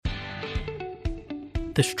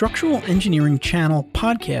The Structural Engineering Channel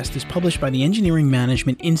podcast is published by the Engineering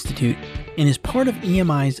Management Institute and is part of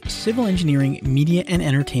EMI's Civil Engineering Media and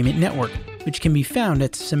Entertainment Network, which can be found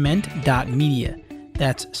at cement.media.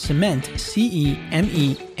 That's cement,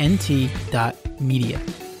 CEMENT.media.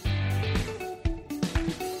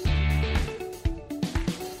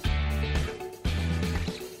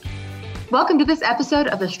 Welcome to this episode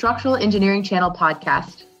of the Structural Engineering Channel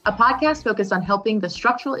podcast, a podcast focused on helping the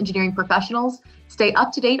structural engineering professionals stay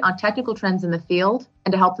up to date on technical trends in the field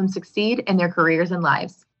and to help them succeed in their careers and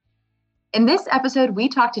lives. In this episode, we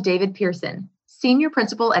talk to David Pearson, Senior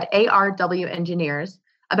Principal at ARW Engineers,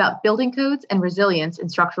 about building codes and resilience in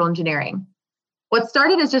structural engineering. What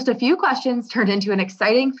started as just a few questions turned into an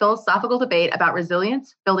exciting philosophical debate about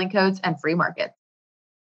resilience, building codes, and free markets.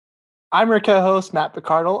 I'm your co-host, Matt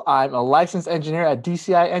Picardal. I'm a licensed engineer at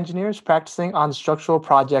DCI Engineers, practicing on structural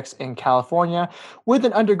projects in California with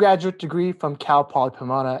an undergraduate degree from Cal Poly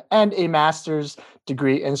Pomona and a master's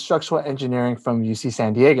degree in structural engineering from UC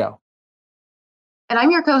San Diego. And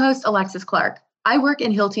I'm your co-host, Alexis Clark. I work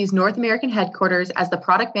in Hilti's North American headquarters as the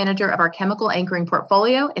product manager of our chemical anchoring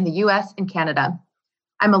portfolio in the US and Canada.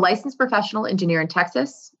 I'm a licensed professional engineer in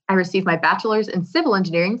Texas. I received my bachelor's in civil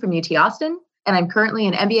engineering from UT Austin, and I'm currently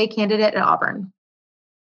an MBA candidate at Auburn.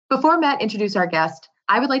 Before Matt introduces our guest,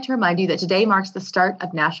 I would like to remind you that today marks the start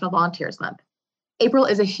of National Volunteers Month. April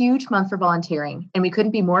is a huge month for volunteering, and we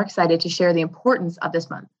couldn't be more excited to share the importance of this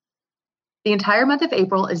month. The entire month of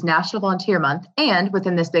April is National Volunteer Month, and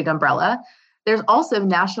within this big umbrella, there's also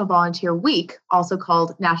National Volunteer Week, also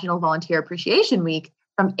called National Volunteer Appreciation Week,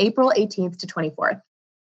 from April 18th to 24th.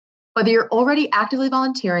 Whether you're already actively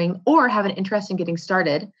volunteering or have an interest in getting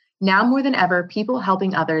started, now more than ever, people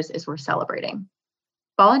helping others is worth celebrating.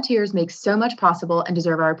 Volunteers make so much possible and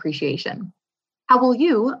deserve our appreciation. How will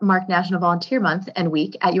you mark National Volunteer Month and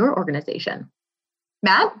Week at your organization?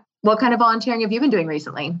 Matt, what kind of volunteering have you been doing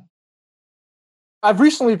recently? I've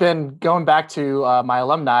recently been going back to my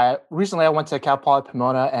alumni. Recently, I went to Cal Poly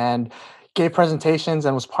Pomona and gave presentations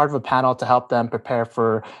and was part of a panel to help them prepare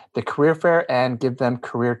for the career fair and give them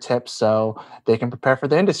career tips so they can prepare for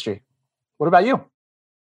the industry. What about you?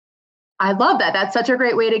 I love that. That's such a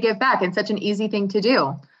great way to give back and such an easy thing to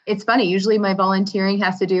do. It's funny. Usually my volunteering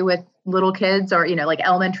has to do with little kids or, like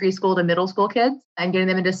elementary school to middle school kids and getting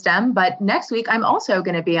them into STEM. But next week, I'm also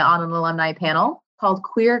going to be on an alumni panel called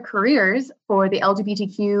Queer Careers for the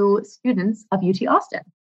LGBTQ students of UT Austin.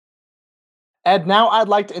 And now I'd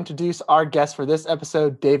like to introduce our guest for this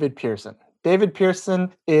episode, David Pearson. David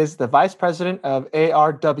Pearson is the Vice President of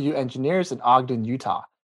ARW Engineers in Ogden, Utah.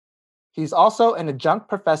 He's also an adjunct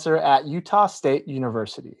professor at Utah State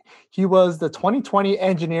University. He was the 2020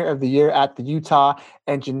 Engineer of the Year at the Utah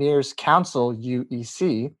Engineers Council,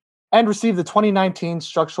 UEC, and received the 2019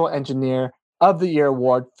 Structural Engineer of the Year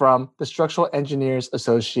award from the Structural Engineers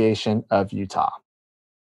Association of Utah.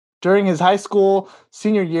 During his high school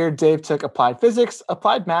senior year, Dave took applied physics,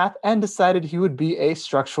 applied math, and decided he would be a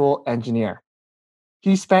structural engineer.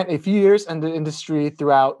 He spent a few years in the industry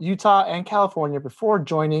throughout Utah and California before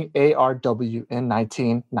joining ARW in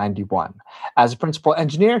 1991. As a principal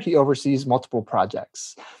engineer, he oversees multiple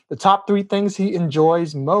projects. The top three things he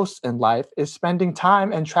enjoys most in life is spending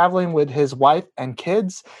time and traveling with his wife and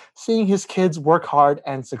kids, seeing his kids work hard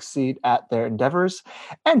and succeed at their endeavors,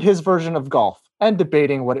 and his version of golf, and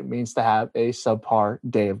debating what it means to have a subpar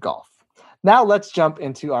day of golf. Now let's jump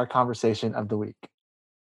into our conversation of the week.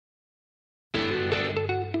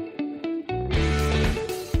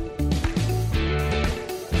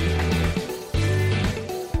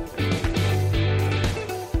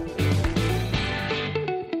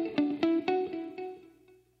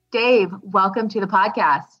 Dave, welcome to the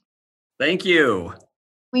podcast. Thank you.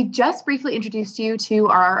 We just briefly introduced you to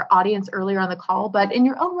our audience earlier on the call, but in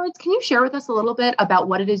your own words, can you share with us a little bit about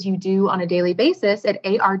what it is you do on a daily basis at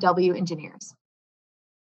ARW Engineers?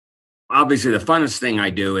 Obviously, the funnest thing I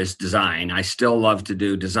do is design. I still love to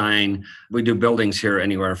do design. We do buildings here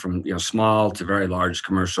anywhere from small to very large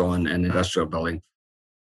commercial and industrial building.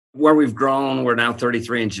 Where we've grown, we're now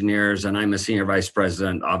 33 engineers, and I'm a senior vice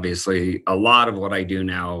president. Obviously, a lot of what I do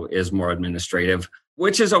now is more administrative,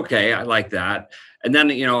 which is okay. I like that. And then,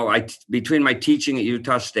 between my teaching at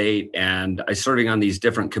Utah State and I serving on these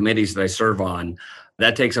different committees that I serve on,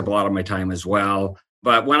 that takes up a lot of my time as well.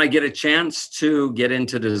 But when I get a chance to get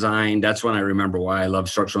into design, that's when I remember why I love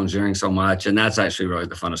structural engineering so much. And that's actually really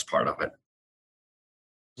the funnest part of it.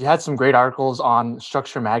 You had some great articles on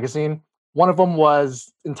Structure Magazine. One of them was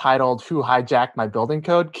entitled, "Who Hijacked My Building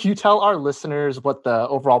Code?" Can you tell our listeners what the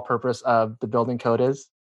overall purpose of the building code is?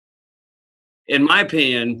 In my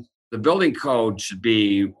opinion, the building code should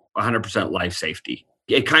be 100% life safety.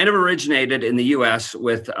 It kind of originated in the U.S.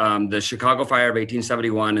 with the Chicago fire of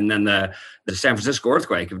 1871 and then the San Francisco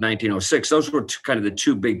earthquake of 1906. Those were kind of the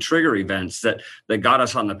two big trigger events that got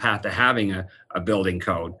us on the path to having a building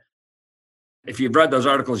code. If you've read those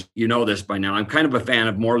articles, you know this by now. I'm kind of a fan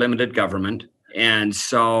of more limited government. And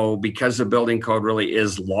so because the building code really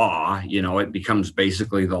is law, it becomes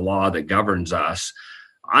basically the law that governs us.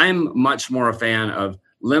 I'm much more a fan of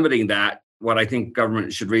limiting that, what I think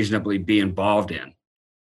government should reasonably be involved in.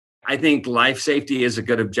 I think life safety is a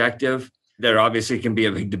good objective. There obviously can be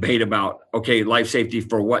a big debate about, okay, life safety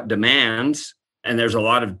for what demands? And there's a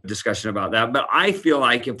lot of discussion about that. But I feel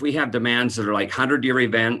like if we have demands that are like 100-year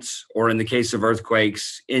events, or in the case of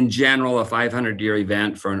earthquakes, in general, a 500-year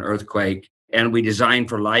event for an earthquake, and we design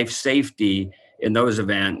for life safety in those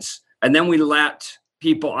events, and then we let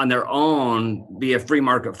people on their own, via free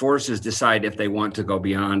market forces, decide if they want to go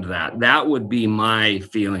beyond that. That would be my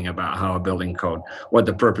feeling about how a building code, what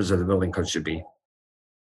the purpose of the building code should be.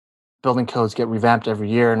 Building codes get revamped every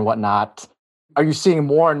year and whatnot. Are you seeing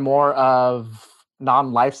more and more of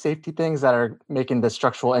non-life safety things that are making the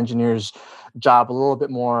structural engineer's job a little bit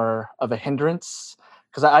more of a hindrance?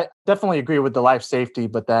 Because I definitely agree with the life safety,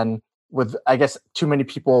 but then with, I guess, too many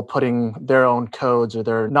people putting their own codes or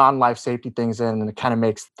their non-life safety things in, and it kind of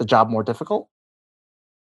makes the job more difficult?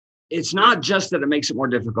 It's not just that it makes it more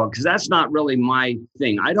difficult, because that's not really my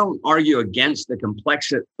thing. I don't argue against the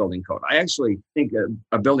complexity of the building code. I actually think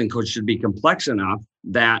a building code should be complex enough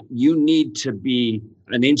that you need to be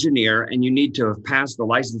an engineer and you need to have passed the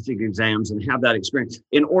licensing exams and have that experience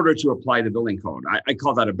in order to apply the building code. I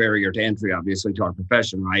call that a barrier to entry, obviously, to our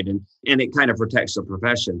profession, right? And it kind of protects the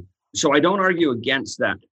profession. So I don't argue against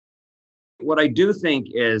that. What I do think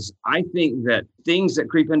is, I think that things that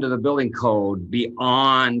creep into the building code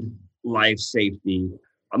beyond life safety,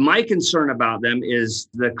 my concern about them is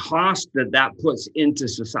the cost that puts into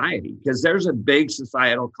society, because there's a big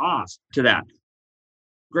societal cost to that.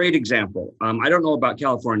 Great example. I don't know about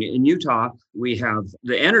California. In Utah, we have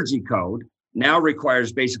the energy code now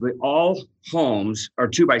requires basically all homes are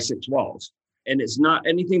 2x6 walls. And it's not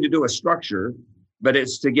anything to do with structure, but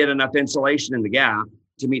it's to get enough insulation in the gap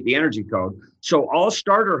to meet the energy code. So all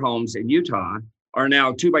starter homes in Utah are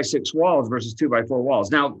now 2x6 walls versus 2x4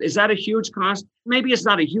 walls. Now, is that a huge cost? Maybe it's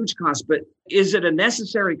not a huge cost, but is it a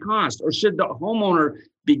necessary cost? Or should the homeowner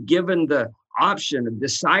be given the option of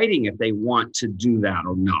deciding if they want to do that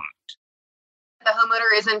or not? The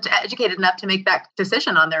homeowner isn't educated enough to make that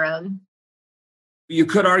decision on their own. You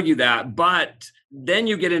could argue that, but then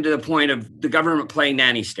you get into the point of the government playing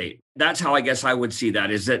nanny state. That's how I guess I would see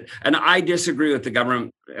that, is that, and I disagree with the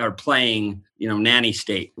government are playing, nanny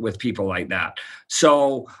state with people like that.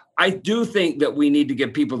 So I do think that we need to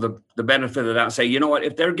give people the benefit of that and say, you know what,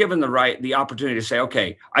 if they're given the opportunity to say,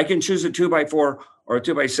 okay, I can choose a 2x4 or a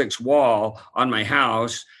 2x6 wall on my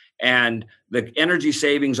house, and the energy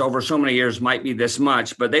savings over so many years might be this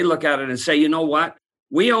much, but they look at it and say, you know what,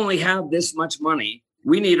 we only have this much money.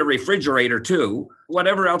 We need a refrigerator too.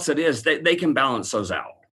 Whatever else it is, they can balance those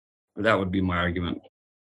out. That would be my argument.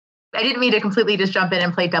 I didn't mean to completely just jump in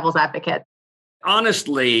and play devil's advocate.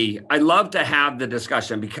 Honestly, I love to have the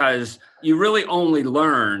discussion, because you really only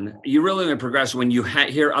progress when you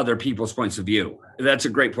hear other people's points of view. That's a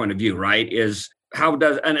great point of view, right?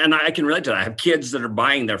 And I can relate to that. I have kids that are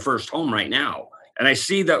buying their first home right now, and I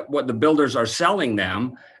see that what the builders are selling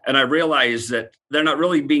them, and I realize that they're not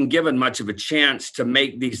really being given much of a chance to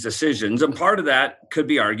make these decisions. And part of that could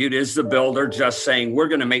be argued is the builder just saying, we're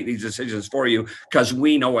going to make these decisions for you because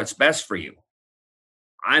we know what's best for you.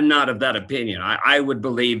 I'm not of that opinion. I would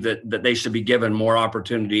believe that they should be given more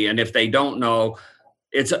opportunity. And if they don't know,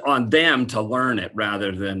 it's on them to learn it,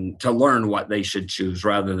 rather than to learn what they should choose,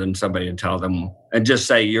 rather than somebody to tell them and just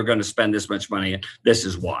say, you're going to spend this much money and this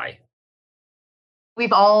is why.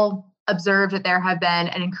 We've all observed that there have been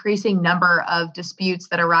an increasing number of disputes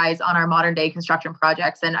that arise on our modern day construction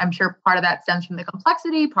projects. And I'm sure part of that stems from the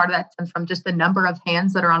complexity, part of that stems from just the number of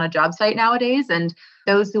hands that are on a job site nowadays. And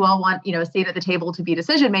those who all want, a seat at the table to be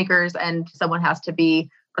decision makers, and someone has to be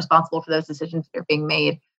responsible for those decisions that are being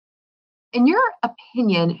made. In your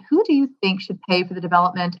opinion, who do you think should pay for the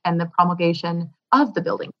development and the promulgation of the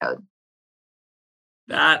building code?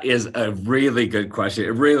 That is a really good question.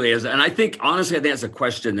 It really is. And I think, honestly, that's a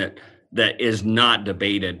question that is not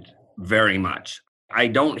debated very much. I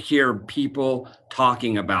don't hear people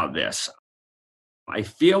talking about this. I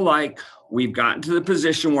feel like we've gotten to the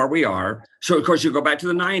position where we are. So, of course, you go back to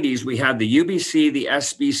the 90s, we had the UBC, the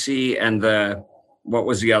SBC, and what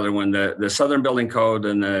was the other one? The Southern Building Code,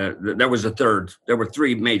 and there was a third. There were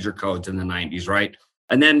three major codes in the 90s, right?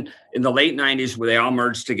 And then in the late 90s, where they all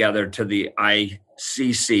merged together to the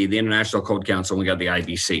ICC, the International Code Council, and we got the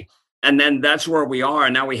IBC. And then that's where we are.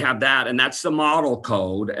 And now we have that. And that's the model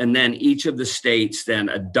code. And then each of the states then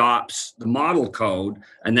adopts the model code.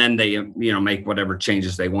 And then they, make whatever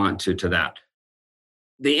changes they want to that.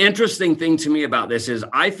 The interesting thing to me about this is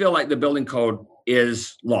I feel like the building code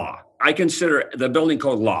is law. I consider the building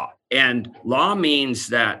code law. And law means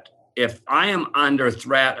that if I am under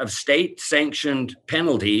threat of state-sanctioned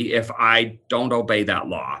penalty if I don't obey that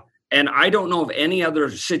law. And I don't know of any other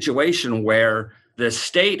situation where the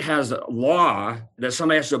state has a law that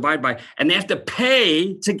somebody has to abide by, and they have to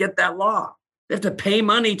pay to get that law. They have to pay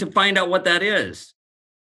money to find out what that is.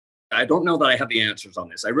 I don't know that I have the answers on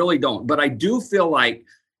this. I really don't. But I do feel like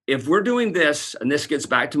if we're doing this, and this gets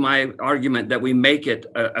back to my argument that we make it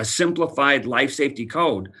a simplified life safety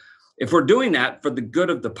code, if we're doing that for the good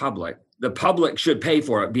of the public should pay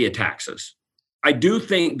for it via taxes. I do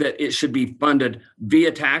think that it should be funded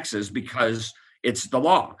via taxes because it's the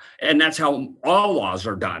law. And that's how all laws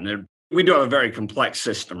are done. We do have a very complex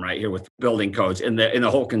system right here with building codes in the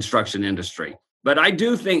whole construction industry. But I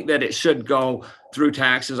do think that it should go through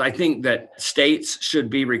taxes. I think that states should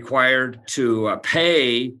be required to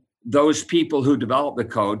pay those people who develop the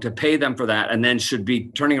code, to pay them for that, and then should be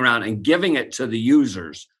turning around and giving it to the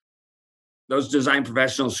users. Those design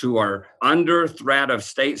professionals who are under threat of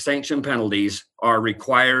state-sanctioned penalties are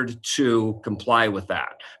required to comply with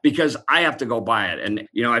that, because I have to go buy it. And,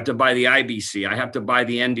 I have to buy the IBC, I have to buy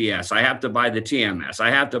the NDS, I have to buy the TMS, I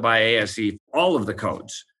have to buy ASE, all of the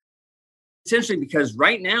codes. Essentially, because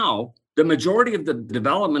right now, the majority of the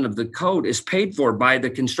development of the code is paid for by the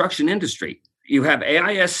construction industry. You have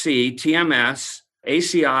AISC, TMS,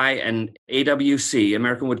 ACI, and AWC,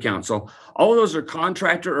 American Wood Council. All of those are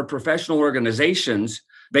contractor or professional organizations.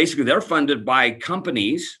 Basically, they're funded by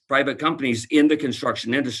companies, private companies in the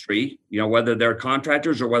construction industry, whether they're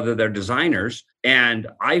contractors or whether they're designers. And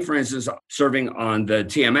I, for instance, serving on the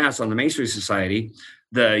TMS, on the Masonry Society,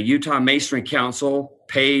 the Utah Masonry Council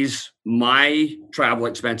pays my travel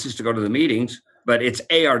expenses to go to the meetings, but it's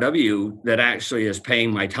ARW that actually is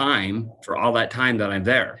paying my time for all that time that I'm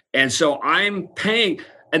there. And so I'm paying,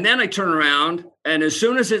 and then I turn around, and as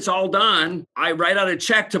soon as it's all done, I write out a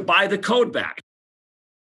check to buy the code back.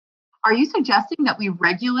 Are you suggesting that we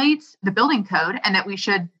regulate the building code and that we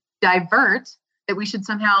should that we should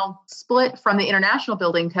somehow split from the international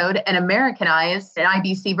building code and Americanize an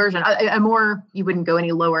IBC version? You wouldn't go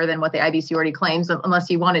any lower than what the IBC already claims unless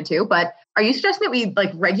you wanted to, but are you suggesting that we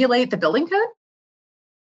regulate the building code?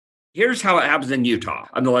 Here's how it happens in Utah.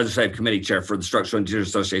 I'm the legislative committee chair for the Structural Engineers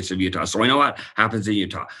Association of Utah. So I know what happens in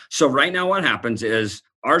Utah. So right now what happens is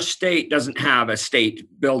our state doesn't have a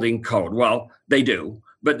state building code. Well, they do.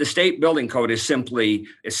 But the state building code is simply,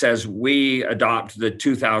 it says we adopt the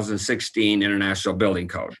 2016 International Building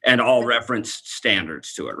Code and all reference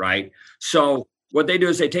standards to it, right? So what they do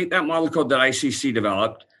is they take that model code that ICC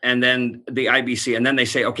developed and then the IBC, and then they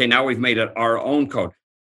say, okay, now we've made it our own code.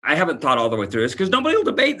 I haven't thought all the way through this because nobody will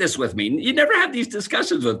debate this with me. You never have these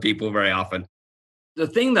discussions with people very often. The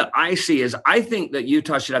thing that I see is I think that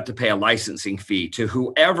Utah should have to pay a licensing fee to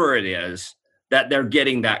whoever it is that they're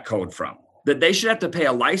getting that code from. That they should have to pay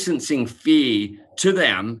a licensing fee to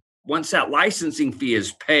them. Once that licensing fee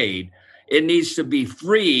is paid, it needs to be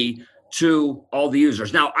free to all the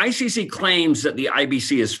users. Now, ICC claims that the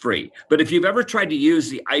IBC is free, but if you've ever tried to use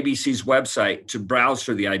the IBC's website to browse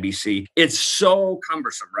through the IBC, it's so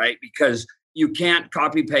cumbersome, right? Because you can't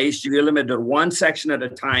copy paste, you're limited to one section at a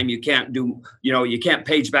time. You can't do, you can't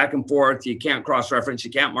page back and forth, you can't cross-reference, you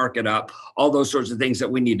can't mark it up, all those sorts of things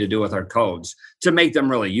that we need to do with our codes to make them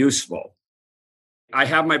really useful. I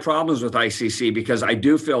have my problems with ICC because I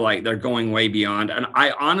do feel like they're going way beyond. And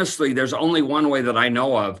I honestly, there's only one way that I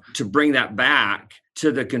know of to bring that back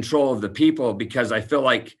to the control of the people, because I feel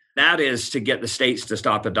like that is to get the states to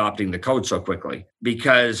stop adopting the code so quickly.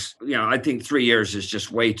 Because, I think 3 years is just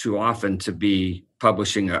way too often to be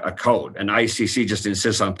publishing a code. And ICC just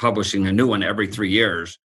insists on publishing a new one every 3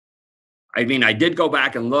 years. I mean, I did go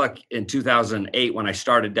back and look in 2008 when I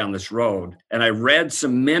started down this road, and I read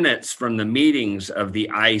some minutes from the meetings of the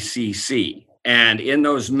ICC. And in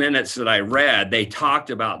those minutes that I read, they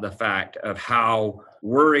talked about the fact of how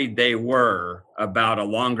worried they were about a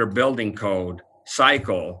longer building code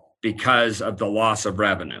cycle because of the loss of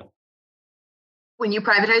revenue. When you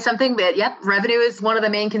privatize something, revenue is one of the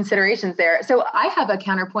main considerations there. So I have a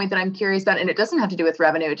counterpoint that I'm curious about, and it doesn't have to do with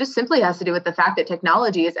revenue. It just simply has to do with the fact that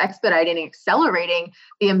technology is expediting and accelerating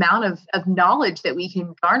the amount of knowledge that we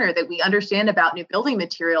can garner, that we understand about new building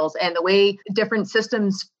materials and the way different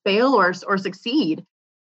systems fail or succeed.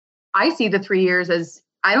 I see the 3 years as,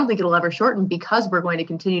 I don't think it'll ever shorten, because we're going to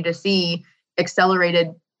continue to see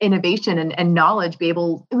accelerated innovation and knowledge be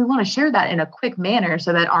able, and we want to share that in a quick manner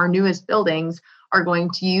so that our newest buildings are going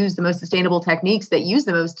to use the most sustainable techniques that use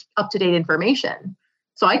the most up-to-date information.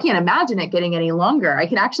 So I can't imagine it getting any longer. I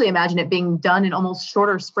can actually imagine it being done in almost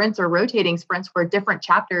shorter sprints or rotating sprints where different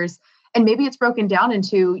chapters, and maybe it's broken down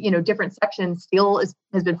into, different sections. Steel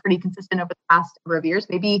has been pretty consistent over the past number of years.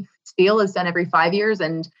 Maybe steel is done every 5 years,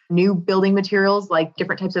 and new building materials like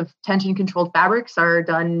different types of tension controlled fabrics are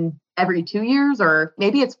done every 2 years, or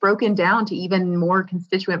maybe it's broken down to even more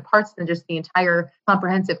constituent parts than just the entire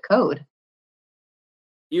comprehensive code.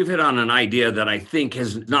 You've hit on an idea that I think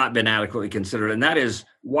has not been adequately considered, and that is,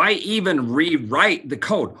 why even rewrite the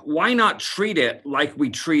code? Why not treat it like we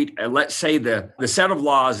treat, let's say, the set of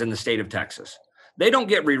laws in the state of Texas? They don't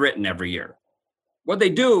get rewritten every year. What they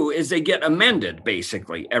do is they get amended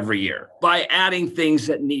basically every year by adding things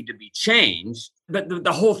that need to be changed, but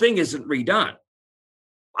the whole thing isn't redone.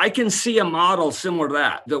 I can see a model similar to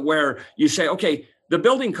that where you say, okay, the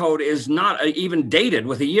building code is not even dated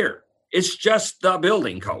with a year. It's just the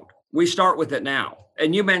building code. We start with it now.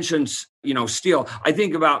 And you mentioned, steel. I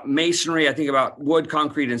think about masonry. I think about wood,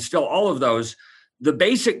 concrete, and steel, all of those. The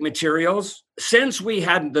basic materials, since we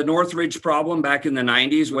had the Northridge problem back in the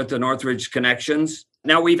 90s with the Northridge connections,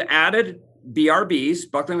 now we've added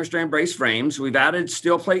BRBs, buckling restraint brace frames. We've added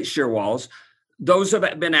steel plate shear walls. Those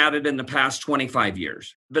have been added in the past 25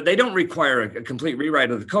 years, but they don't require a complete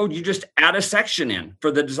rewrite of the code. You just add a section in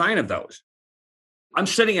for the design of those. I'm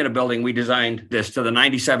sitting in a building, we designed this to the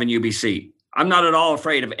 97 UBC. I'm not at all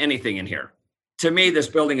afraid of anything in here. To me, this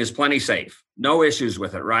building is plenty safe. No issues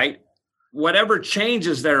with it, right? Whatever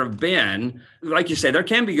changes there have been, like you say, there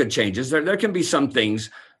can be good changes. There can be some things,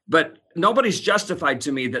 but nobody's justified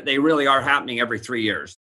to me that they really are happening every 3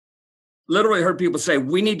 years. Literally heard people say,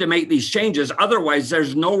 we need to make these changes. Otherwise,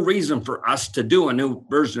 there's no reason for us to do a new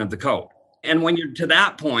version of the code. And when you're to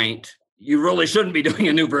that point, you really shouldn't be doing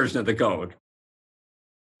a new version of the code.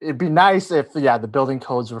 It'd be nice if, the building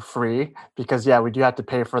codes were free, because, we do have to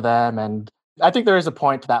pay for them. And I think there is a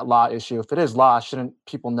point to that law issue. If it is law, shouldn't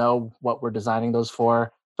people know what we're designing those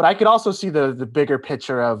for? But I could also see the bigger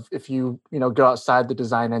picture of, if you go outside the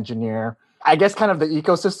design engineer, I guess kind of the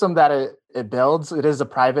ecosystem that it builds. It is a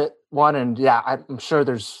private one. And I'm sure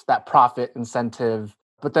there's that profit incentive.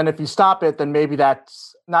 But then if you stop it, then maybe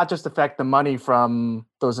that's not just affect the money from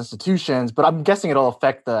those institutions, but I'm guessing it'll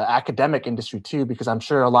affect the academic industry too, because I'm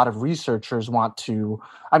sure a lot of researchers want to,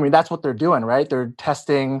 that's what they're doing, right? They're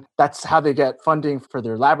testing. That's how they get funding for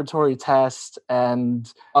their laboratory tests.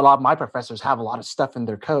 And a lot of my professors have a lot of stuff in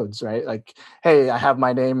their codes, right? Like, hey, I have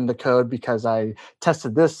my name in the code because I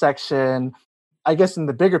tested this section. I guess in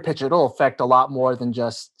the bigger picture, it'll affect a lot more than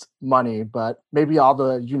just money, but maybe all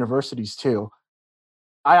the universities too.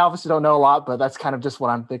 I obviously don't know a lot, but that's kind of just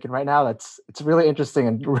what I'm thinking right now. It's really interesting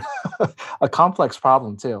and a complex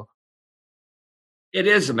problem too. It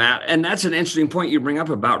is, Matt. And that's an interesting point you bring up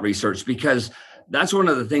about research, because that's one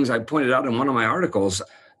of the things I pointed out in one of my articles.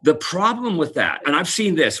 The problem with that, and I've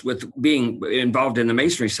seen this with being involved in the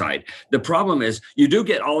masonry side, the problem is you do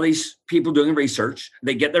get all these people doing research.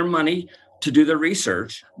 They get their money to do their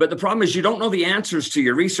research. But the problem is you don't know the answers to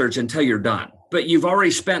your research until you're done. But you've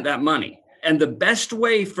already spent that money. And the best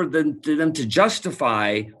way for them to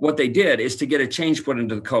justify what they did is to get a change put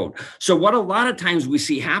into the code. So what a lot of times we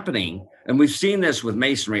see happening, and we've seen this with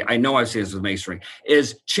masonry, I know I've seen this with masonry,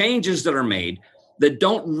 is changes that are made that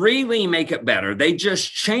don't really make it better. They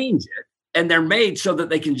just change it, and they're made so that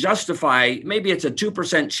they can justify, maybe it's a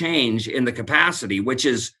 2% change in the capacity, which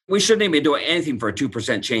is, we shouldn't even be doing anything for a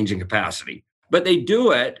 2% change in capacity. But they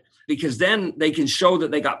do it because then they can show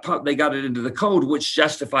that they got it into the code, which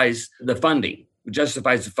justifies the funding,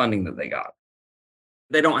 that they got.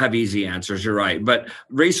 They don't have easy answers, you're right, but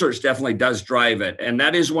research definitely does drive it. And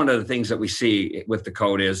that is one of the things that we see with the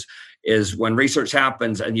code is when research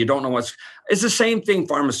happens and you don't know it's the same thing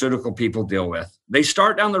pharmaceutical people deal with. They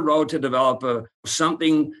start down the road to develop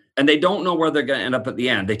something and they don't know where they're going to end up at the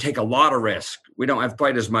end. They take a lot of risk. We don't have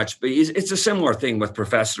quite as much, but it's a similar thing with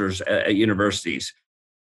professors at universities.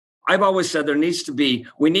 I've always said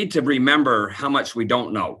we need to remember how much we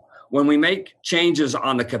don't know. When we make changes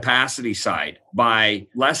on the capacity side by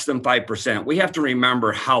less than 5%, we have to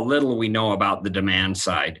remember how little we know about the demand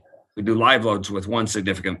side. We do live loads with one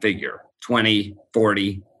significant figure, 20,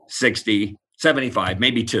 40, 60, 75,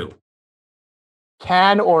 maybe 2.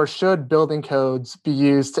 Can or should building codes be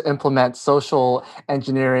used to implement social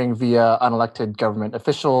engineering via unelected government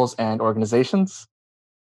officials and organizations?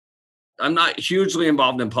 I'm not hugely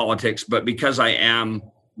involved in politics, but because I am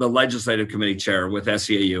the legislative committee chair with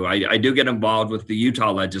SEAU. I do get involved with the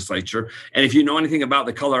Utah legislature. And if you know anything about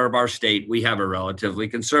the color of our state, we have a relatively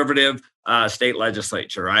conservative state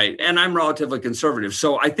legislature, right? And I'm relatively conservative.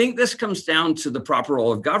 So I think this comes down to the proper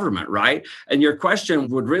role of government, right? And your question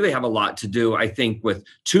would really have a lot to do, I think, with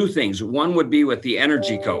two things. One would be with the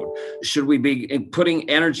energy code. Should we be putting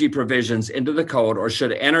energy provisions into the code, or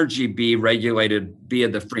should energy be regulated via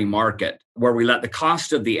the free market, where we let the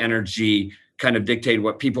cost of the energy kind of dictate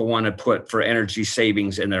what people want to put for energy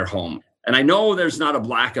savings in their home? And I know there's not a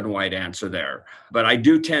black and white answer there, but I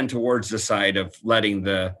do tend towards the side of letting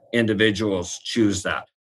the individuals choose that.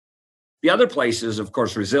 The other place is, of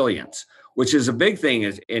course, resilience, which is a big thing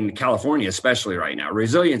in California, especially right now.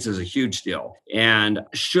 Resilience is a huge deal. And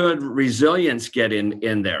should resilience get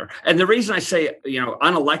in there? And the reason I say,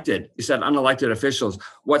 unelected, you said unelected officials,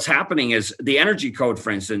 what's happening is the energy code,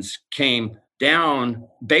 for instance, came down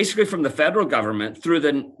basically from the federal government through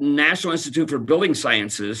the National Institute for Building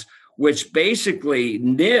Sciences, which basically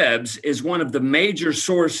NIBS is one of the major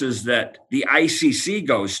sources that the ICC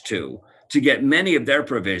goes to get many of their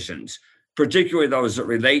provisions, particularly those that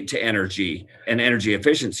relate to energy and energy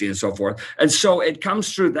efficiency and so forth. And so it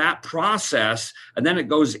comes through that process, and then it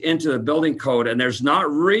goes into the building code, and there's not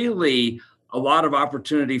really a lot of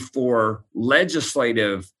opportunity for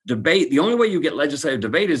legislative debate. The only way you get legislative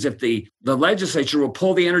debate is if the legislature will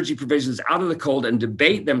pull the energy provisions out of the code and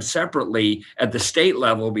debate them separately at the state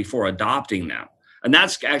level before adopting them. And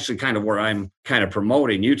that's actually kind of where I'm kind of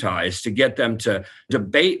promoting Utah, is to get them to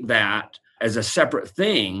debate that as a separate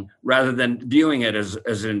thing rather than viewing it as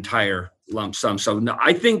an entire lump sum. So no,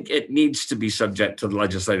 I think it needs to be subject to the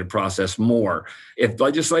legislative process more. If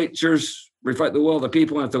legislatures reflect the will of the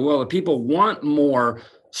people, and if the will of the people want more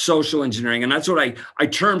social engineering, and that's what I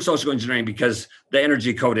term social engineering, because the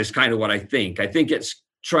energy code is kind of what I think. I think it's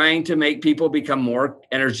trying to make people become more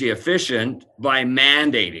energy efficient by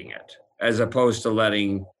mandating it, as opposed to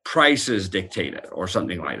letting prices dictate it or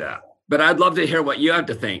something like that. But I'd love to hear what you have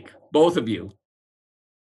to think, both of you.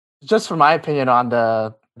 Just from my opinion on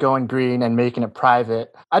the going green and making it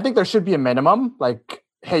private, I think there should be a minimum. Like,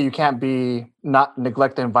 hey, you can't be not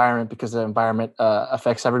neglect the environment because the environment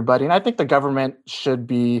affects everybody. And I think the government should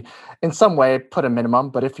be in some way put a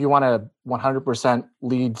minimum. But if you want a 100%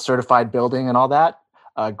 LEED certified building and all that,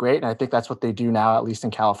 great. And I think that's what they do now, at least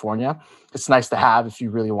in California. It's nice to have if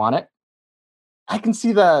you really want it. I can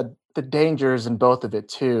see the dangers in both of it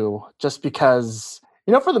too, just because,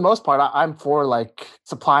 for the most part, I'm for like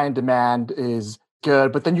supply and demand is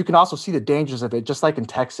good, but then you can also see the dangers of it, just like in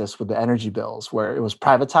Texas with the energy bills, where it was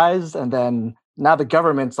privatized, and then now the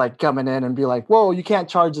government's like coming in and be like, whoa, you can't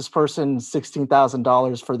charge this person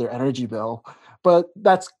 $16,000 for their energy bill. But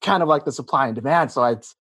that's kind of like the supply and demand. So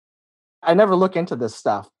I never look into this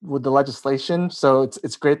stuff with the legislation. So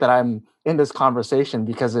it's great that I'm in this conversation,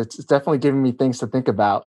 because it's definitely giving me things to think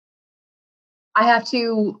about. I have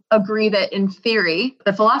to agree that in theory,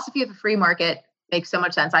 the philosophy of a free market makes so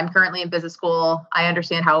much sense. I'm currently in business school. I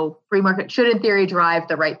understand how free market should, in theory, drive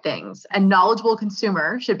the right things. A knowledgeable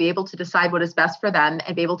consumer should be able to decide what is best for them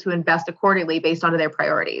and be able to invest accordingly based on their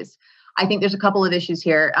priorities. I think there's a couple of issues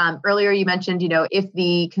here. Earlier, you mentioned, if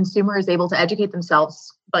the consumer is able to educate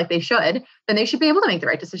themselves like they should, then they should be able to make the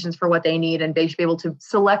right decisions for what they need, and they should be able to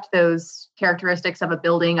select those characteristics of a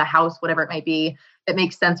building, a house, whatever it might be, that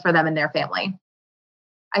makes sense for them and their family.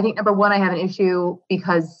 I think number one, I have an issue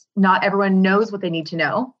because not everyone knows what they need to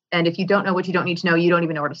know. And if you don't know what you don't need to know, you don't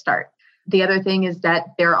even know where to start. The other thing is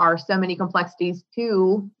that there are so many complexities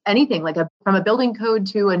to anything, like from a building code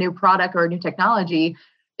to a new product or a new technology.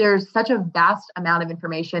 There's such a vast amount of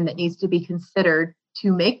information that needs to be considered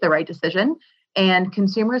to make the right decision. And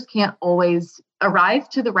consumers can't always arrive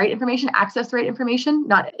to the right information, access the right information.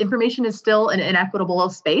 Not information is still an inequitable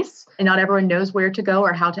space, and not everyone knows where to go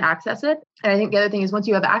or how to access it. And I think the other thing is, once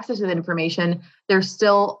you have access to that information, there's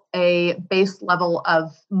still a base level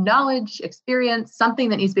of knowledge, experience, something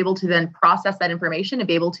that needs to be able to then process that information and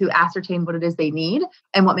be able to ascertain what it is they need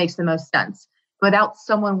and what makes the most sense. Without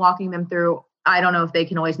someone walking them through, I don't know if they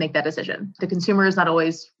can always make that decision. The consumer is not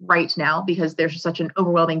always right now because there's such an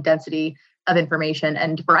overwhelming density of information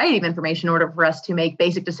and variety of information in order for us to make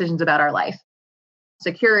basic decisions about our life.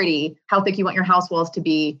 Security, how thick you want your house walls to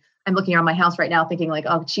be. I'm looking around my house right now thinking like,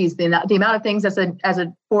 oh, geez, the amount of things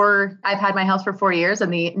I've had my house for 4 years,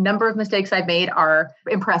 and the number of mistakes I've made are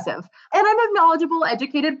impressive. And I'm a knowledgeable,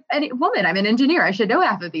 educated woman. I'm an engineer. I should know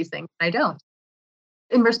half of these things. I don't.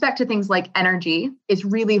 In respect to things like energy, it's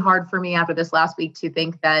really hard for me after this last week to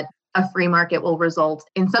think that a free market will result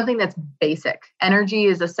in something that's basic. Energy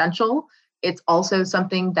is essential. It's also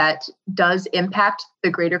something that does impact the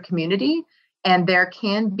greater community. And there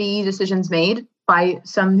can be decisions made by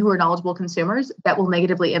some who are knowledgeable consumers that will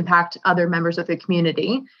negatively impact other members of the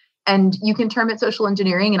community. And you can term it social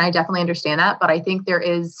engineering, and I definitely understand that. But I think there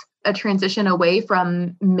is a transition away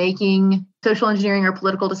from making social engineering or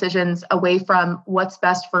political decisions away from what's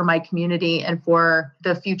best for my community and for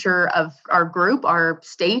the future of our group, our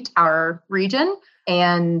state, our region.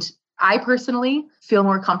 And I personally feel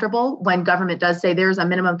more comfortable when government does say there's a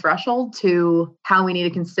minimum threshold to how we need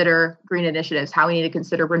to consider green initiatives, how we need to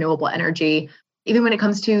consider renewable energy, even when it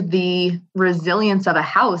comes to the resilience of a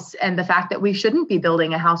house and the fact that we shouldn't be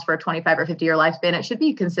building a house for a 25 or 50-year lifespan. It should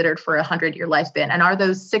be considered for a 100-year lifespan. And are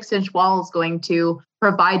those 6-inch walls going to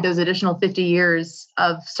provide those additional 50 years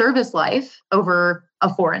of service life over a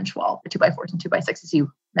 4-inch wall, 2x4s and 2x6s, as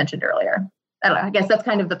you mentioned earlier? I don't know. I guess that's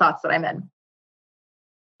kind of the thoughts that I'm in.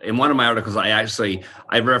 In one of my articles,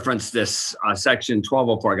 I referenced this section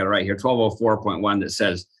 1204, I got it right here, 1204.1, that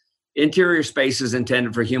says, interior spaces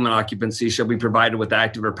intended for human occupancy shall be provided with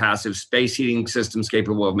active or passive space heating systems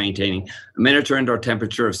capable of maintaining a miniature indoor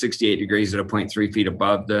temperature of 68 degrees at a 0.3 feet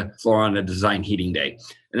above the floor on a design heating day.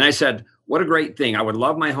 And I said, what a great thing. I would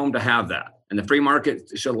love my home to have that. And the free market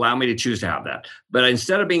should allow me to choose to have that. But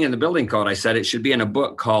instead of being in the building code, I said it should be in a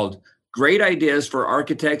book called Great Ideas for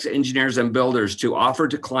Architects, Engineers, and Builders to Offer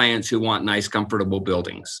to Clients Who Want Nice, Comfortable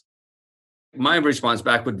Buildings. My response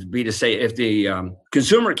back would be to say, if the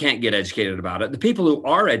consumer can't get educated about it, the people who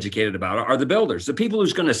are educated about it are the builders, the people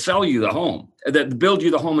who's going to sell you the home, that build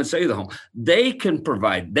you the home and sell you the home. They can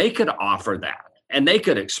provide, they could offer that, and they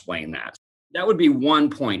could explain that. That would be one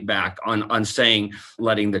point back on saying,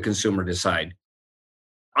 letting the consumer decide.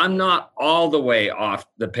 I'm not all the way off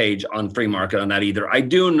the page on free market on that either. I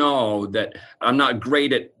do know that I'm not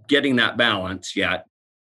great at getting that balance yet.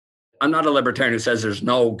 I'm not a libertarian who says there's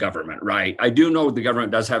no government, right? I do know the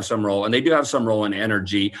government does have some role, and they do have some role in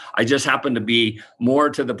energy. I just happen to be more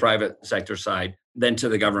to the private sector side than to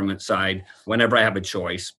the government side whenever I have a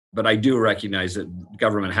choice. But I do recognize that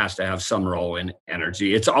government has to have some role in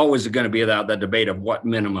energy. It's always going to be that debate of what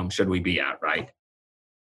minimum should we be at, right?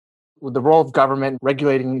 With the role of government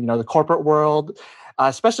regulating, the corporate world,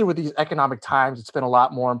 especially with these economic times, it's been a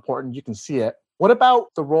lot more important. You can see it. What about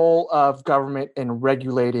the role of government in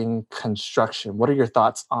regulating construction? What are your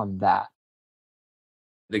thoughts on that?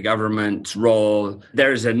 The government's role,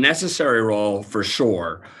 there's a necessary role for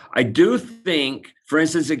sure. I do think, for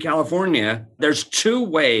instance, in California, there's two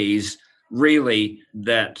ways really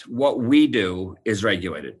that what we do is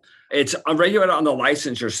regulated. It's regulated on the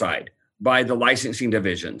licensure side by the licensing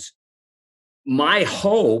divisions. My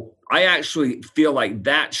hope, I actually feel like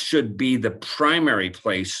that should be the primary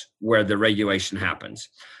place where the regulation happens.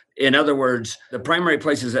 In other words, the primary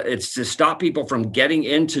place is that it's to stop people from getting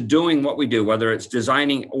into doing what we do, whether it's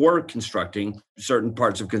designing or constructing certain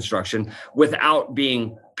parts of construction without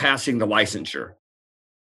passing the licensure.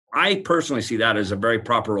 I personally see that as a very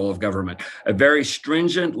proper role of government, a very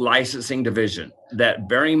stringent licensing division that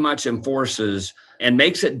very much enforces and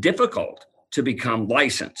makes it difficult to become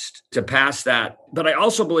licensed, to pass that. But I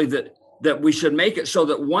also believe that we should make it so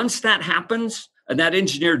that once that happens and that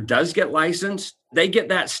engineer does get licensed, they get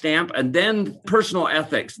that stamp, and then personal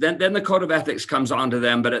ethics, then the code of ethics comes onto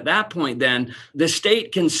them. But at that point, then the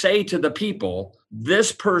state can say to the people,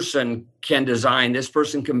 this person can design, this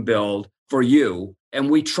person can build for you,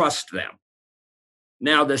 and we trust them.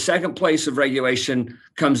 Now, the second place of regulation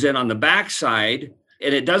comes in on the backside.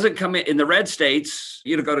 And it doesn't come in the red states.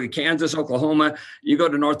 You go to Kansas, Oklahoma, you go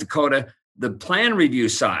to North Dakota. The plan review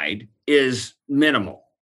side is minimal.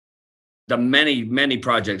 The many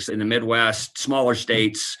projects in the Midwest, smaller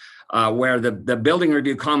states, where the building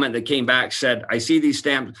review comment that came back said, I see these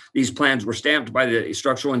plans were stamped by the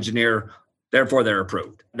structural engineer, therefore they're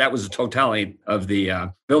approved. That was the totality of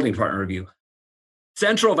the building department review.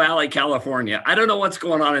 Central Valley, California. I don't know what's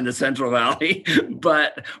going on in the Central Valley,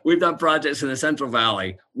 but we've done projects in the Central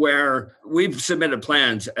Valley where we've submitted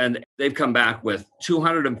plans and they've come back with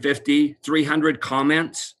 250, 300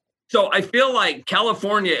 comments. So I feel like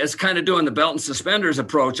California is kind of doing the belt and suspenders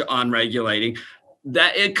approach on regulating.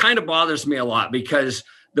 That it kind of bothers me a lot, because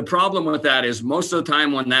the problem with that is most of the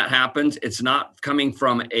time when that happens, it's not coming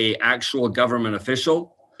from an actual government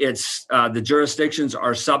official. It's the jurisdictions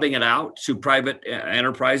are subbing it out to private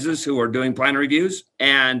enterprises who are doing plan reviews.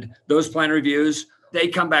 And those plan reviews, they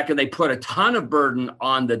come back and they put a ton of burden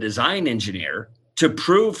on the design engineer to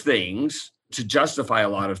prove things, to justify a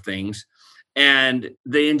lot of things. And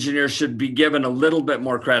the engineer should be given a little bit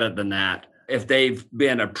more credit than that if they've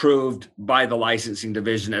been approved by the licensing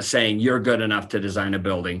division as saying you're good enough to design a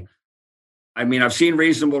building. I mean, I've seen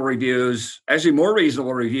reasonable reviews, actually more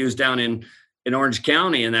reasonable reviews down in Orange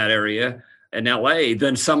County in that area, in LA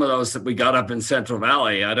than some of those that we got up in Central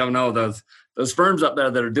Valley. I don't know, those firms up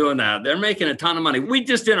there that are doing that, they're making a ton of money. We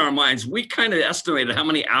just, in our minds, we kind of estimated how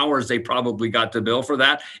many hours they probably got to bill for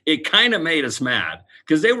that. It kind of made us mad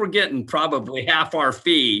because they were getting probably half our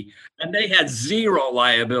fee and they had zero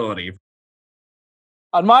liability.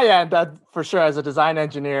 On my end, for sure, as a design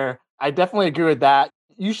engineer, I definitely agree with that.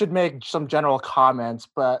 You should make some general comments,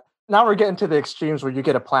 but now we're getting to the extremes where you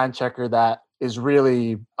get a plan checker that is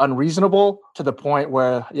really unreasonable to the point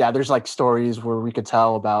where, yeah, there's like stories where we could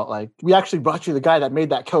tell about like, we actually brought you the guy that made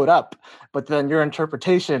that code up, but then your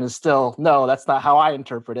interpretation is still, no, that's not how I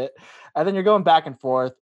interpret it. And then you're going back and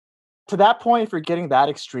forth. To that point, if you're getting that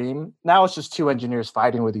extreme, now it's just two engineers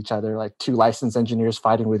fighting with each other, like two licensed engineers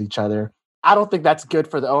fighting with each other. I don't think that's good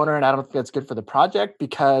for the owner, and I don't think that's good for the project,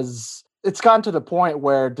 because it's gotten to the point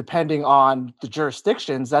where, depending on the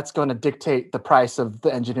jurisdictions, that's going to dictate the price of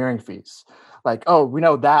the engineering fees. Like, oh, we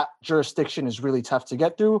know that jurisdiction is really tough to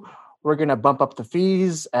get through. We're going to bump up the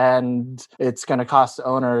fees and it's going to cost the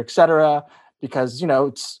owner, et cetera, because,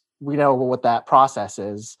 we know what that process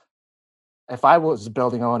is. If I was a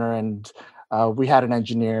building owner and we had an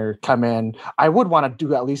engineer come in, I would want to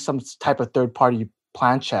do at least some type of third-party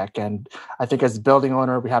plan check. And I think as a building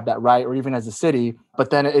owner, we have that right, or even as a city. But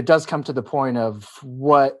then it does come to the point of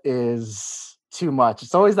what is too much.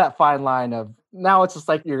 It's always that fine line of, now it's just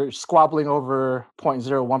like you're squabbling over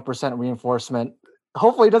 0.01% reinforcement.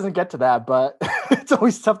 Hopefully it doesn't get to that, but it's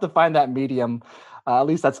always tough to find that medium. At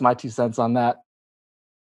least that's my 2 cents on that.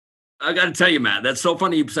 I got to tell you, Matt, that's so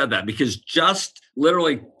funny you said that, because just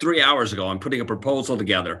literally 3 hours ago, I'm putting a proposal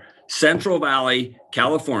together, Central Valley,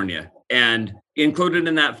 California, and included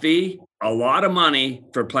in that fee, a lot of money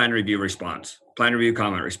for plan review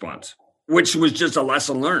comment response, which was just a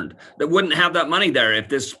lesson learned. That wouldn't have that money there if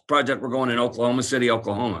this project were going in Oklahoma City,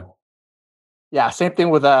 Oklahoma. Yeah, same thing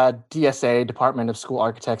with DSA, Department of School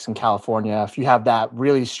Architects in California. If you have that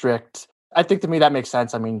really strict, I think to me that makes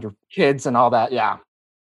sense. I mean, your kids and all that, yeah.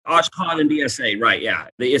 OSHPD and DSA, right, yeah.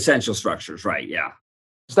 The essential structures, right, yeah.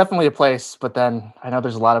 It's definitely a place, but then I know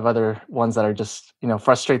there's a lot of other ones that are just,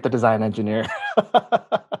 frustrate the design engineer.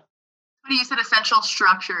 You said essential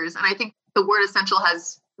structures, and I think the word essential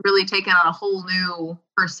has really taken on a whole new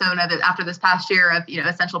persona that after this past year of,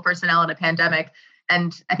 essential personnel in a pandemic.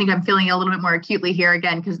 And I think I'm feeling it a little bit more acutely here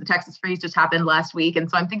again, because the Texas freeze just happened last week. And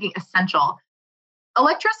so I'm thinking essential.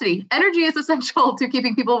 Electricity, energy is essential to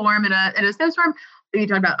keeping people warm in a snowstorm. You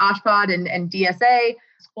talked about OSHPD and DSA,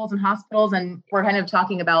 schools and hospitals, and we're kind of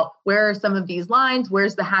talking about where are some of these lines,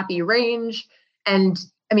 where's the happy range? And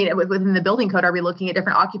I mean, within the building code, are we looking at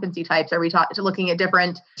different occupancy types? Are we looking at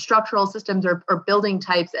different structural systems or building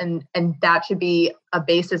types? And that should be a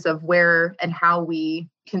basis of where and how we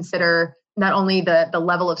consider not only the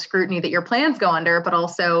level of scrutiny that your plans go under, but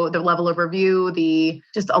also the level of review,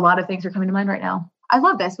 just a lot of things are coming to mind right now. I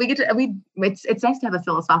love this. It's nice to have a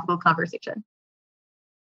philosophical conversation.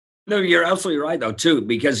 No, you're absolutely right, though, too,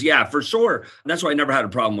 because, yeah, for sure. That's why I never had a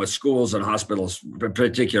problem with schools and hospitals,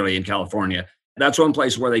 particularly in California. That's one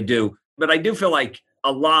place where they do. But I do feel like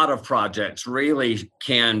a lot of projects really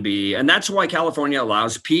can be, and that's why California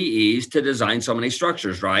allows PEs to design so many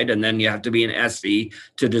structures, right? And then you have to be an SE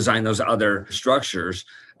to design those other structures.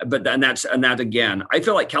 But then that again, I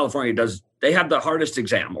feel like California they have the hardest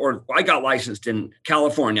exam. Or I got licensed in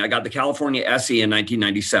California. I got the California SE in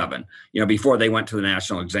 1997, before they went to the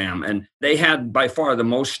national exam. And they had by far the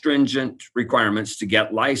most stringent requirements to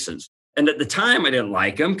get licensed. And at the time, I didn't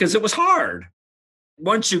like them because it was hard.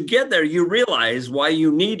 Once you get there, you realize why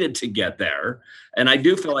you needed to get there. And I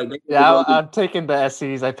do feel like... I'm taking the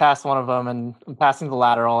SEs. I passed one of them and I'm passing the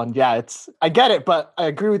lateral. And yeah, I get it, but I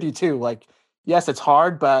agree with you too. Like, yes, it's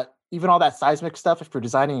hard, but even all that seismic stuff, if you're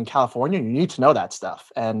designing in California, you need to know that stuff.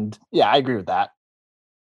 And yeah, I agree with that.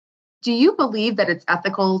 Do you believe that it's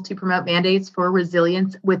ethical to promote mandates for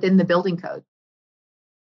resilience within the building code?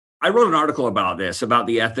 I wrote an article about this, about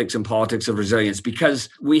the ethics and politics of resilience, because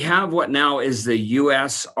we have what now is the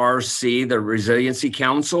USRC, the Resiliency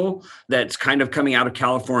Council, that's kind of coming out of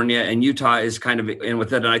California, and Utah is kind of in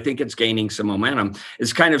with it. And I think it's gaining some momentum.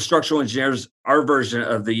 It's kind of structural engineers, our version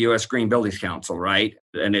of the US Green Buildings Council, right?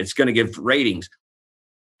 And it's going to give ratings.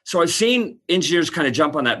 So I've seen engineers kind of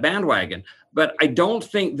jump on that bandwagon, but I don't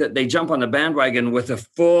think that they jump on the bandwagon with a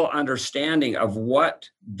full understanding of what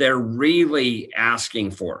they're really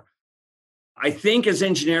asking for. I think as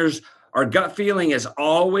engineers, our gut feeling is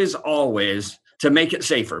always to make it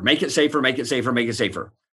safer, make it safer, make it safer, make it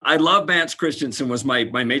safer. I love Vance Christensen was my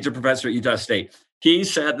major professor at Utah State. He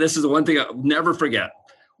said, this is the one thing I'll never forget.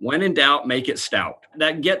 When in doubt, make it stout.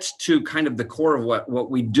 That gets to kind of the core of what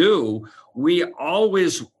we do. We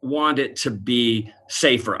always want it to be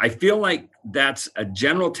safer. I feel like that's a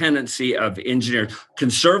general tendency of engineers,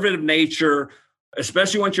 conservative nature,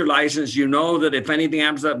 especially once you're licensed. You know that if anything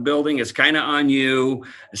happens to that building, it's kind of on you.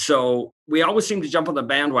 So we always seem to jump on the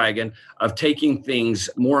bandwagon of taking things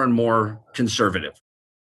more and more conservative.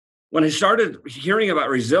 When I started hearing about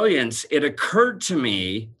resilience, it occurred to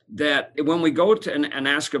me that when we go to and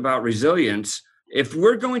ask about resilience, if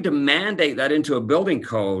we're going to mandate that into a building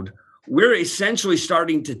code, we're essentially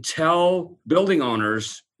starting to tell building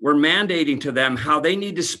owners, we're mandating to them how they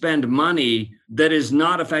need to spend money that is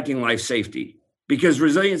not affecting life safety, because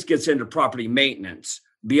resilience gets into property maintenance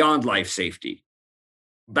beyond life safety.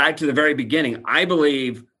 Back to the very beginning, I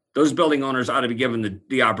believe those building owners ought to be given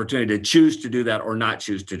the opportunity to choose to do that or not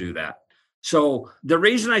choose to do that. So the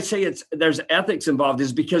reason I say there's ethics involved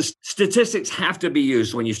is because statistics have to be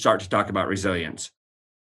used when you start to talk about resilience.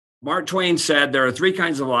 Mark Twain said there are three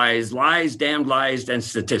kinds of lies, damned lies, and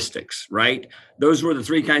statistics, right? Those were the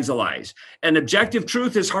three kinds of lies. And objective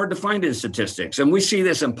truth is hard to find in statistics. And we see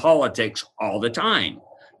this in politics all the time.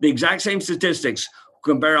 The exact same statistics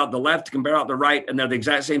can bear out the left, can bear out the right, and they're the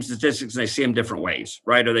exact same statistics, and they see them different ways,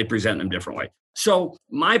 right? Or they present them different ways. So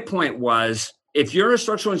my point was, if you're a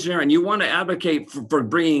structural engineer and you want to advocate for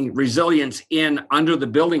bringing resilience in under the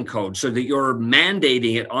building code so that you're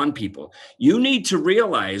mandating it on people, you need to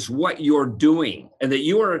realize what you're doing and that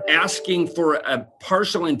you are asking for a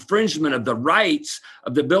partial infringement of the rights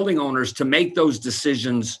of the building owners to make those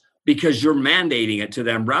decisions because you're mandating it to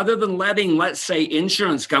them, rather than letting, let's say,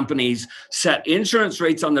 insurance companies set insurance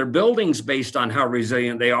rates on their buildings based on how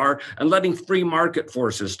resilient they are and letting free market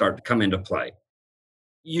forces start to come into play.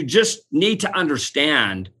 You just need to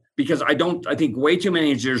understand, because I think way too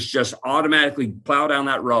many engineers just automatically plow down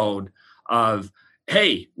that road of,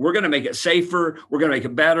 hey, we're going to make it safer, we're going to make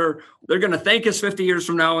it better. They're going to thank us 50 years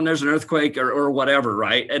from now when there's an earthquake or whatever,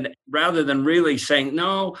 right? And rather than really saying,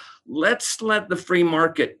 no, let's let the free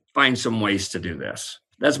market find some ways to do this.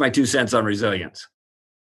 That's my 2 cents on resilience.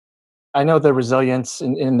 I know the resilience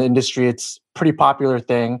in the industry, it's a pretty popular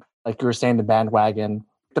thing. Like you were saying, the bandwagon.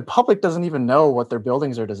 The public doesn't even know what their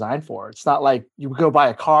buildings are designed for. It's not like you go buy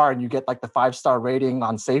a car and you get like the 5-star rating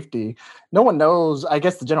on safety. No one knows. I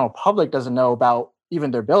guess the general public doesn't know about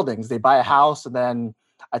even their buildings. They buy a house and then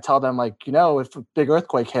I tell them, like, if a big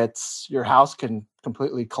earthquake hits, your house can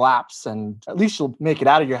completely collapse, and at least you'll make it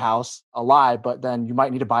out of your house alive, but then you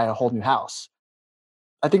might need to buy a whole new house.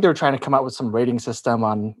 I think they were trying to come out with some rating system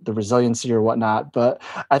on the resiliency or whatnot, but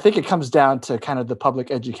I think it comes down to kind of the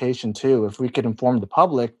public education too. If we could inform the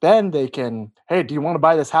public, then they can, hey, do you want to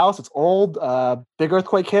buy this house? It's old, big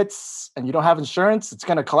earthquake hits and you don't have insurance, it's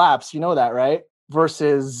going to collapse. You know that, right?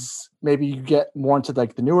 Versus maybe you get more into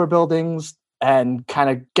like the newer buildings and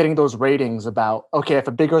kind of getting those ratings about, okay, if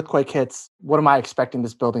a big earthquake hits, what am I expecting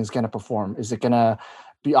this building's going to perform? Is it going to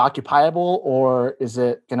be occupiable, or is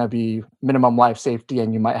it going to be minimum life safety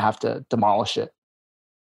and you might have to demolish it?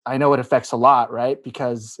 I know it affects a lot, right?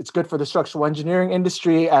 Because it's good for the structural engineering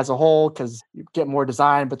industry as a whole because you get more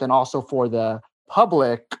design, but then also for the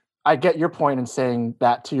public, I get your point in saying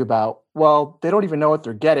that too about, well, they don't even know what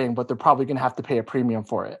they're getting, but they're probably going to have to pay a premium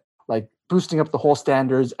for it. Like boosting up the whole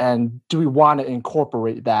standards, and do we want to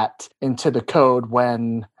incorporate that into the code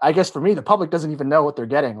when, I guess for me, the public doesn't even know what they're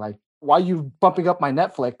getting? Like, why are you bumping up my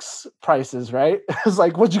Netflix prices, right? It's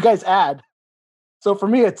like, what'd you guys add? So for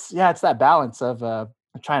me, it's that balance of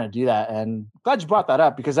trying to do that. And I'm glad you brought that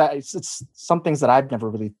up because it's some things that I've never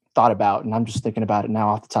really thought about. And I'm just thinking about it now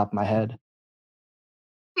off the top of my head.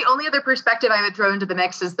 The only other perspective I would throw into the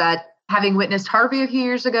mix is that having witnessed Harvey a few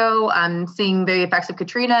years ago, seeing the effects of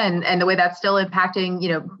Katrina and the way that's still impacting,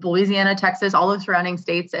 Louisiana, Texas, all those surrounding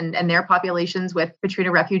states and their populations with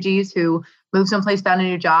Katrina refugees who moved someplace, found a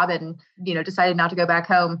new job and, decided not to go back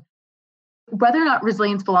home. Whether or not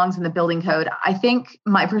resilience belongs in the building code, I think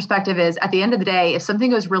my perspective is at the end of the day, if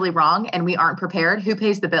something goes really wrong and we aren't prepared, who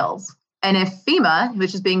pays the bills? And if FEMA,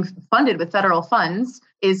 which is being funded with federal funds,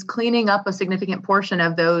 is cleaning up a significant portion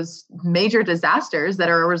of those major disasters that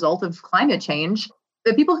are a result of climate change,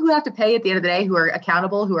 the people who have to pay at the end of the day, who are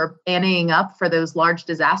accountable, who are anteing up for those large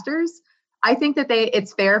disasters, I think that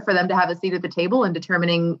it's fair for them to have a seat at the table in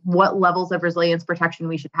determining what levels of resilience protection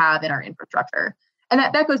we should have in our infrastructure. And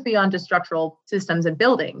that goes beyond just structural systems and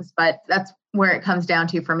buildings, but that's where it comes down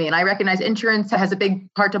to for me. And I recognize insurance has a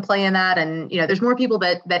big part to play in that. And, there's more people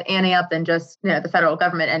that ante up than just, the federal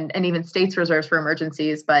government and even states' reserves for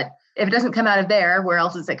emergencies. But if it doesn't come out of there, where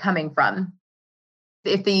else is it coming from?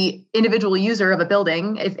 If the individual user of a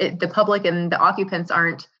building, the public and the occupants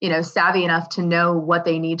aren't, savvy enough to know what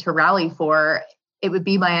they need to rally for, it would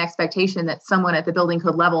be my expectation that someone at the building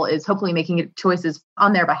code level is hopefully making choices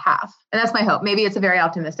on their behalf. And that's my hope. Maybe it's a very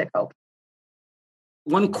optimistic hope.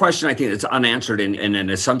 One question I think that's unanswered in an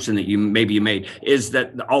assumption that you made is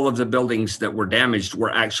that all of the buildings that were damaged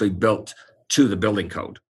were actually built to the building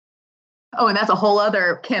code. Oh, and that's a whole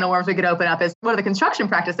other can of worms we could open up is what are the construction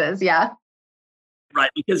practices? Yeah. Right.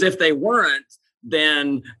 Because if they weren't,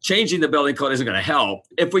 then changing the building code isn't going to help.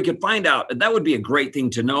 If we could find out, that would be a great thing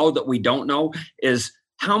to know that we don't know, is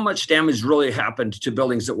how much damage really happened to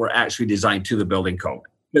buildings that were actually designed to the building code.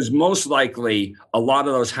 Because most likely, a lot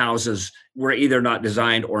of those houses were either not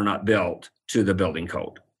designed or not built to the building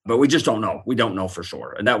code. But we just don't know. We don't know for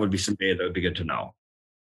sure. And that would be something that would be good to know.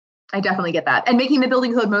 I definitely get that. And making the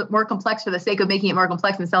building code more complex for the sake of making it more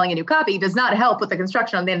complex and selling a new copy does not help with the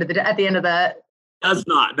construction at the end of the Does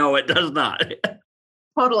not. No, it does not.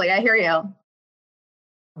 Totally. I hear you.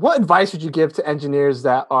 What advice would you give to engineers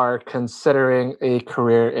that are considering a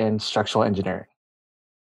career in structural engineering?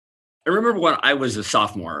 I remember when I was a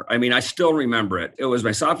sophomore. I mean, I still remember it. It was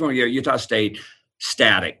my sophomore year at Utah State,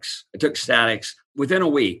 statics. I took statics. Within a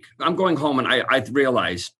week, I'm going home and I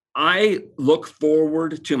realized I look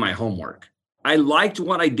forward to my homework. I liked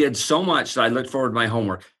what I did so much that I looked forward to my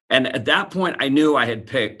homework. And at that point, I knew I had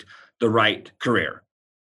picked the right career.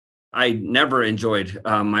 I never enjoyed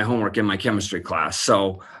my homework in my chemistry class.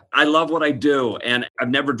 So I love what I do, and I've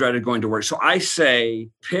never dreaded going to work. So I say,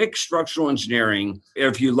 pick structural engineering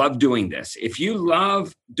if you love doing this. If you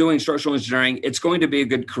love doing structural engineering, it's going to be a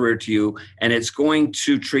good career to you, and it's going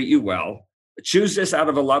to treat you well. Choose this out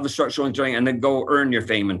of a love of structural engineering, and then go earn your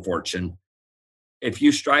fame and fortune. If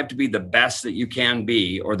you strive to be the best that you can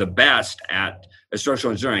be, or the best at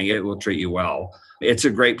structural engineering, it will treat you well. It's a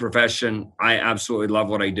great profession. I absolutely love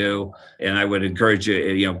what I do. And I would encourage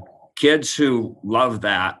you, kids who love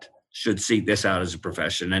that should seek this out as a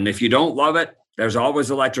profession. And if you don't love it, there's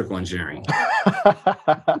always electrical engineering. We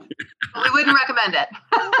wouldn't recommend it.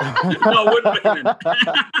 No, wouldn't recommend it.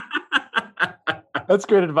 That's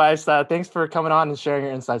great advice. Thanks for coming on and sharing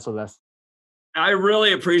your insights with us. I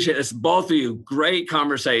really appreciate this. Both of you, great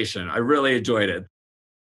conversation. I really enjoyed it.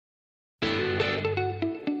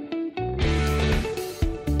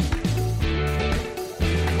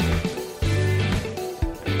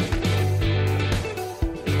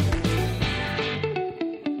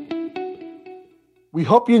 We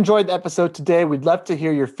hope you enjoyed the episode today. We'd love to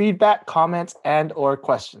hear your feedback, comments, and or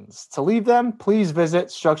questions. To leave them, please visit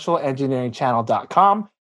structuralengineeringchannel.com.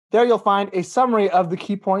 There you'll find a summary of the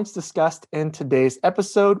key points discussed in today's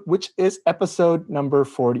episode, which is episode number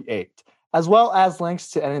 48, as well as links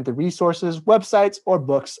to any of the resources, websites, or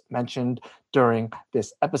books mentioned during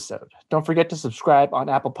this episode. Don't forget to subscribe on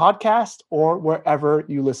Apple Podcasts or wherever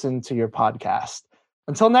you listen to your podcast.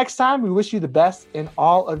 Until next time, we wish you the best in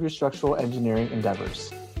all of your structural engineering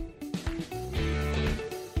endeavors.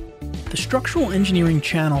 The Structural Engineering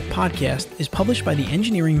Channel podcast is published by the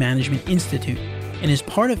Engineering Management Institute and is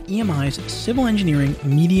part of EMI's Civil Engineering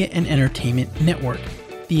Media and Entertainment Network.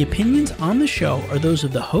 The opinions on the show are those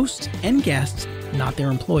of the hosts and guests, not their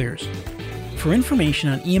employers. For information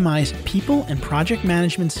on EMI's people and project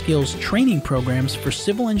management skills training programs for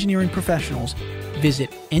civil engineering professionals,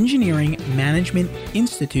 visit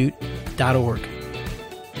engineeringmanagementinstitute.org.